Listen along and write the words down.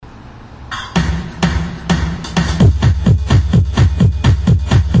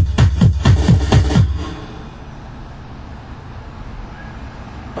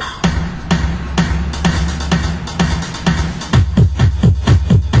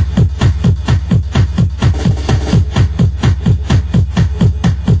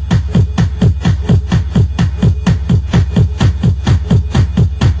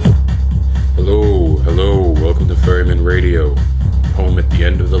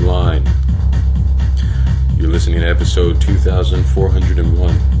line. You're listening to episode 2401.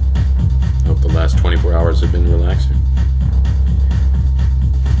 I hope the last 24 hours have been relaxing.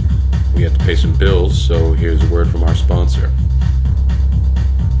 We have to pay some bills, so here's a word from our sponsor.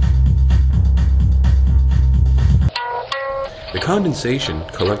 The condensation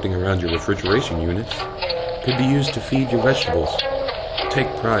collecting around your refrigeration units could be used to feed your vegetables. Take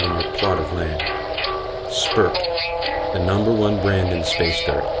pride in your plot of land. Spurt, the #1 brand in space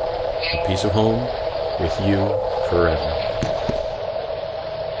dirt. A piece of home with you forever.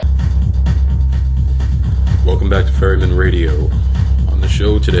 Welcome back to Ferryman Radio. On the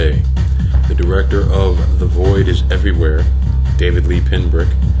show today, the director of The Void is Everywhere, David Lee Pinbrick,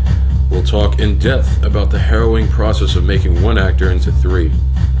 will talk in depth about the harrowing process of making one actor into 3.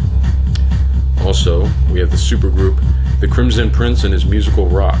 Also, we have the supergroup The Crimson Prince and his musical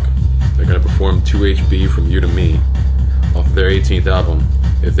Rock. They're going to perform 2HB From You to Me off their 18th album,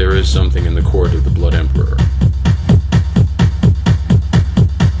 If There Is Something in the Court of the Blood Emperor.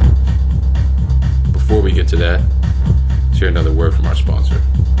 Before we get to that, let's hear another word from our sponsor.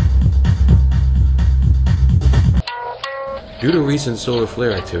 Due to recent solar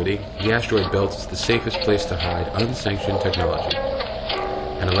flare activity, the asteroid belt is the safest place to hide unsanctioned technology.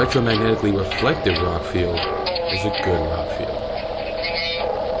 An electromagnetically reflective rock field is a good rock field.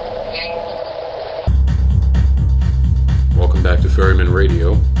 Welcome back to Ferryman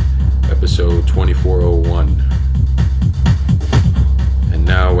Radio, episode 2401. And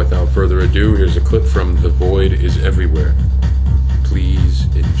now, without further ado, here's a clip from The Void is Everywhere. Please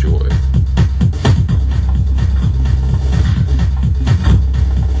enjoy.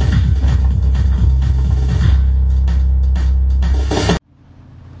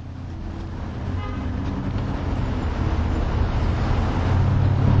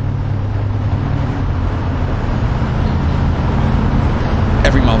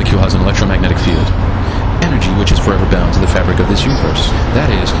 Has an electromagnetic field. Energy which is forever bound to the fabric of this universe. That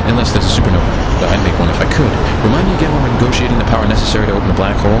is, unless there's a supernova. But I'd make one if I could. Remind me again when we're negotiating the power necessary to open a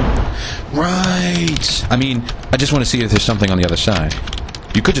black hole? Right! I mean, I just want to see if there's something on the other side.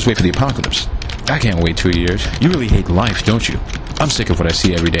 You could just wait for the apocalypse. I can't wait 2 years. You really hate life, don't you? I'm sick of what I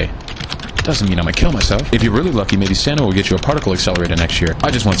see every day. Doesn't mean I'm gonna kill myself. If you're really lucky, maybe Santa will get you a particle accelerator next year. I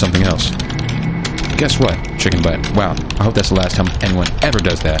just want something else. Guess what? Chicken butt. Wow. I hope that's the last time anyone ever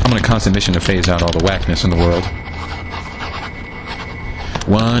does that. I'm on a constant mission to phase out all the whackness in the world.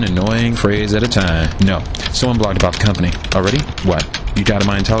 One annoying phrase at a time. No. Someone blogged about the company. Already? What? You doubted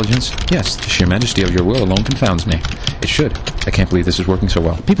my intelligence? Yes. The sheer majesty of your will alone confounds me. It should. I can't believe this is working so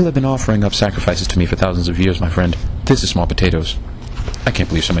well. People have been offering up sacrifices to me for thousands of years, my friend. This is small potatoes. I can't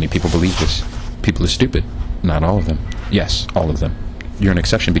believe so many people believe this. People are stupid. Not all of them. Yes, all of them. You're an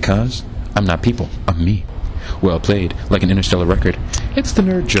exception because I'm not people. I'm me. Well played, like an interstellar record. It's the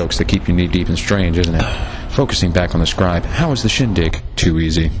nerd jokes that keep you knee-deep and strange, isn't it? Focusing back on the scribe, how was the shindig? Too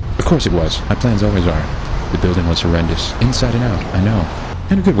easy. Of course it was. My plans always are. The building was horrendous. Inside and out, I know.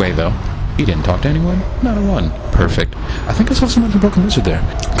 In a good way, though. He didn't talk to anyone? Not a one. Perfect. I think I saw someone from Broken Lizard there.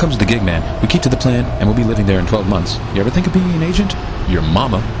 Comes the gig, man. We keep to the plan, and we'll be living there in 12 months. You ever think of being an agent? Your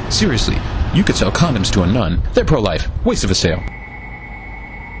mama? Seriously, you could sell condoms to a nun. They're pro-life. Waste of a sale.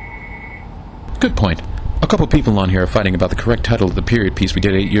 Good point. A couple people on here are fighting about the correct title of the period piece we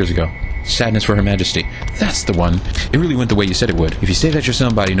did 8 years ago. Sadness for Her Majesty. That's the one. It really went the way you said it would. If you say that you're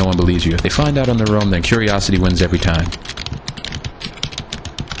somebody, no one believes you. If they find out on their own, then curiosity wins every time.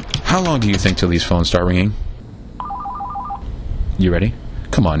 How long do you think till these phones start ringing? You ready?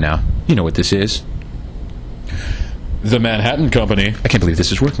 Come on now. You know what this is. The Manhattan Company. I can't believe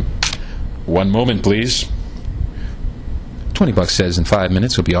this is working. One moment, please. $20 says in 5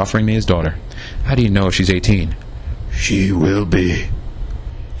 minutes he'll be offering me his daughter. How do you know if she's 18? She will be.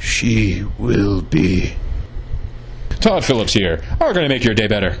 She will be. Todd Phillips here. How can I make your day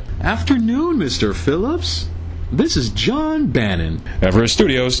better? Afternoon, Mr. Phillips. This is John Bannon. Everest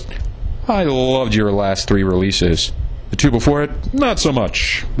Studios. I loved your last 3 releases. The 2 before it, not so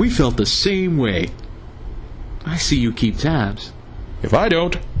much. We felt the same way. I see you keep tabs. If I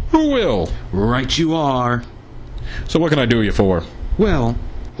don't, who will? Right you are. So what can I do you for? Well,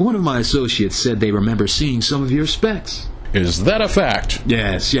 one of my associates said they remember seeing some of your specs. Is that a fact?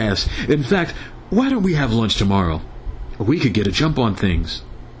 Yes. In fact, why don't we have lunch tomorrow? We could get a jump on things.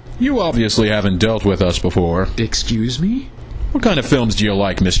 You obviously haven't dealt with us before. Excuse me? What kind of films do you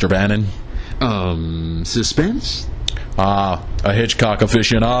like, Mr. Bannon? Suspense? Ah, a Hitchcock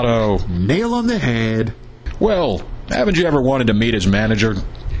aficionado. Nail on the head. Well, haven't you ever wanted to meet his manager?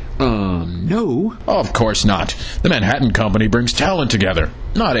 No. Of course not. The Manhattan Company brings talent together,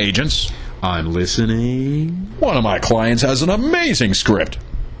 not agents. I'm listening. One of my clients has an amazing script.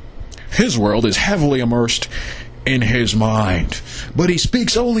 His world is heavily immersed in his mind, but he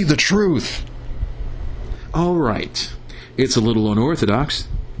speaks only the truth. All right. It's a little unorthodox,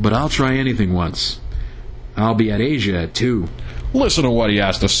 but I'll try anything once. I'll be at Asia at 2. Listen to what he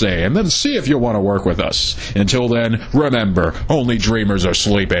has to say, and then see if you want to work with us. Until then, remember, only dreamers are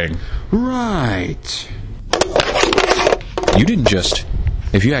sleeping. Right. You didn't just...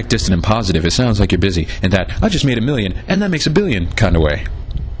 If you act distant and positive, it sounds like you're busy, and that, I just made $1 million, and that makes $1 billion kind of way.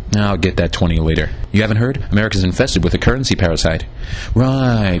 I'll get that 20 later. You haven't heard? America's infested with a currency parasite.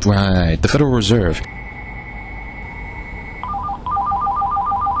 Right. The Federal Reserve.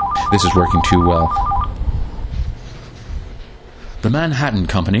 This is working too well. The Manhattan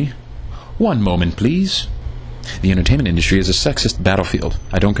Company. One moment, please. The entertainment industry is a sexist battlefield.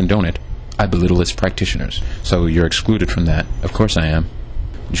 I don't condone it. I belittle its practitioners. So you're excluded from that. Of course I am.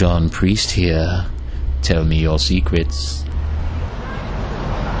 John Priest here. Tell me your secrets.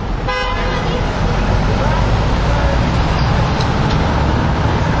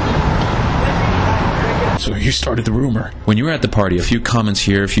 So you started the rumor. When you're at the party, a few comments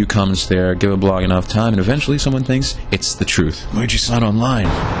here, a few comments there, give a blog enough time, and eventually someone thinks it's the truth. Where'd you sign online?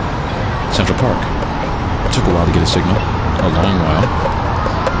 Central Park. It took a while to get a signal. A long while.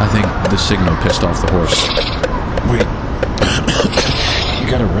 I think the signal pissed off the horse. Wait. You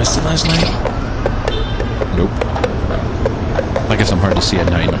got arrested last night? Nope. I guess I'm hard to see at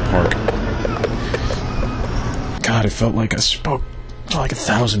night in a park. God, it felt like I spoke to like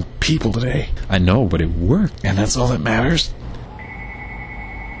 1,000 people today. I know, but it worked. And that's all that matters?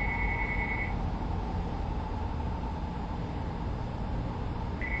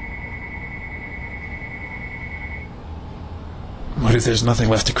 What if there's nothing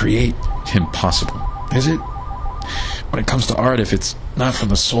left to create? Impossible. Is it? When it comes to art, if it's not from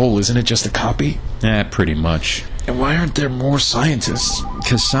the soul, isn't it just a copy? Pretty much. And why aren't there more scientists?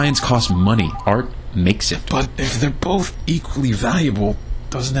 Because science costs money. Art makes it. But if they're both equally valuable,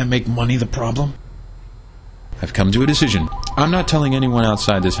 doesn't that make money the problem? I've come to a decision. I'm not telling anyone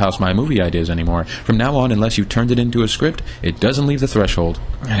outside this house my movie ideas anymore. From now on, unless you've turned it into a script, it doesn't leave the threshold.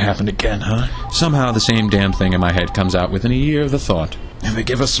 It happened again, huh? Somehow the same damn thing in my head comes out within a year of the thought. If they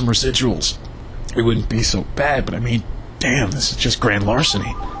give us some residuals, it wouldn't be so bad, but I mean, damn, this is just grand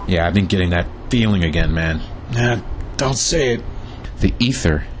larceny. Yeah, I've been getting that feeling again, man. Nah, don't say it. The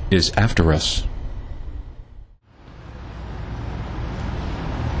ether is after us.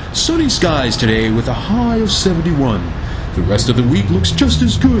 Sunny skies today with a high of 71. The rest of the week looks just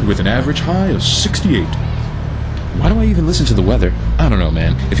as good with an average high of 68. Why do I even listen to the weather? I don't know,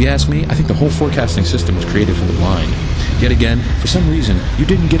 man. If you ask me, I think the whole forecasting system was created for the blind. Yet again, for some reason, you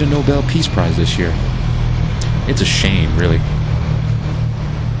didn't get a Nobel Peace Prize this year. It's a shame, really.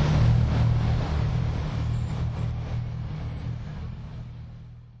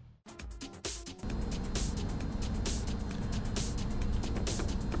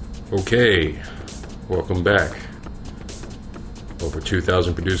 Okay, welcome back. Over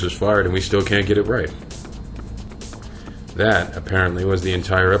 2,000 producers fired and we still can't get it right. That, apparently, was the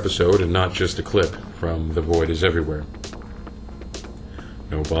entire episode and not just a clip from The Void is Everywhere.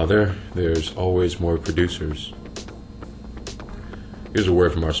 No bother, there's always more producers. Here's a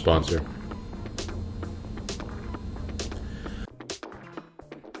word from our sponsor.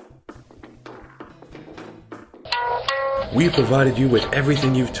 We provided you with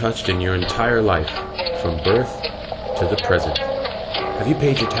everything you've touched in your entire life, from birth to the present. Have you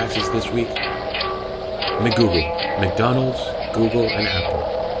paid your taxes this week? McGoogle, McDonald's, Google, and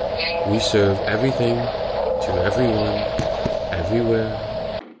Apple. We serve everything to everyone, everywhere.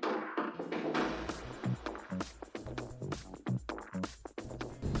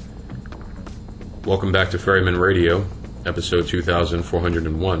 Welcome back to Ferryman Radio, episode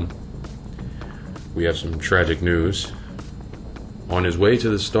 2401. We have some tragic news. On his way to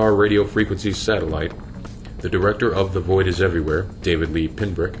the Star Radio Frequency satellite, the director of The Void is Everywhere, David Lee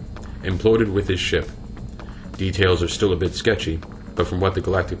Pinbrick, imploded with his ship. Details are still a bit sketchy, but from what the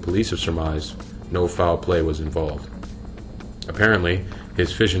Galactic Police have surmised, no foul play was involved. Apparently,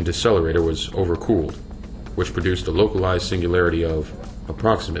 his fission decelerator was overcooled, which produced a localized singularity of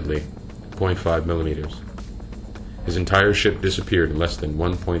approximately 0.5 millimeters. His entire ship disappeared in less than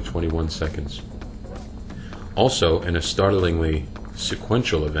 1.21 seconds. Also, in a startlingly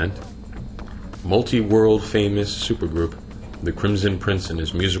sequential event, multi-world famous supergroup The Crimson Prince and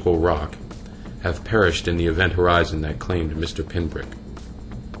his musical rock have perished in the event horizon that claimed Mr. Pinbrick.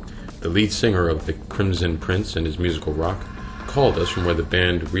 The lead singer of The Crimson Prince and his musical rock called us from where the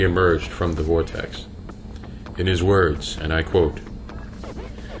band re-emerged from the vortex. In his words, and I quote,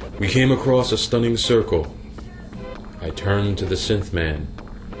 "We came across a stunning circle. I turned to the synth man,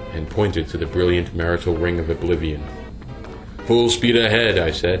 and pointed to the brilliant marital ring of oblivion. "Full speed ahead,"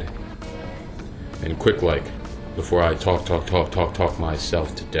 I said. And quick like, before I talk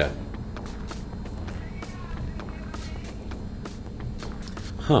myself to death.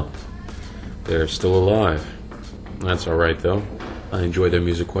 Huh. They're still alive. That's alright though. I enjoy their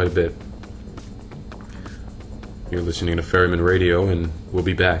music quite a bit. You're listening to Ferryman Radio, and we'll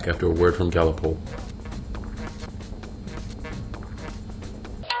be back after a word from Gallipol.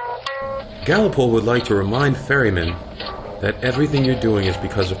 Gallipol would like to remind ferrymen that everything you're doing is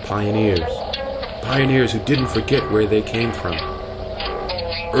because of pioneers. Pioneers who didn't forget where they came from.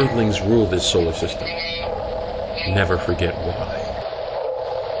 Earthlings rule this solar system. Never forget why.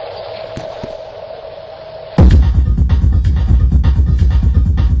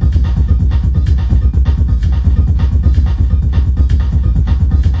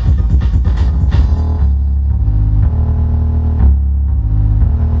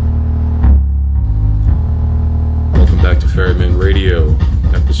 Ferryman Radio,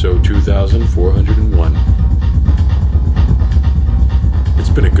 episode 2401. It's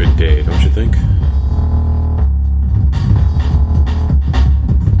been a good day, don't you think?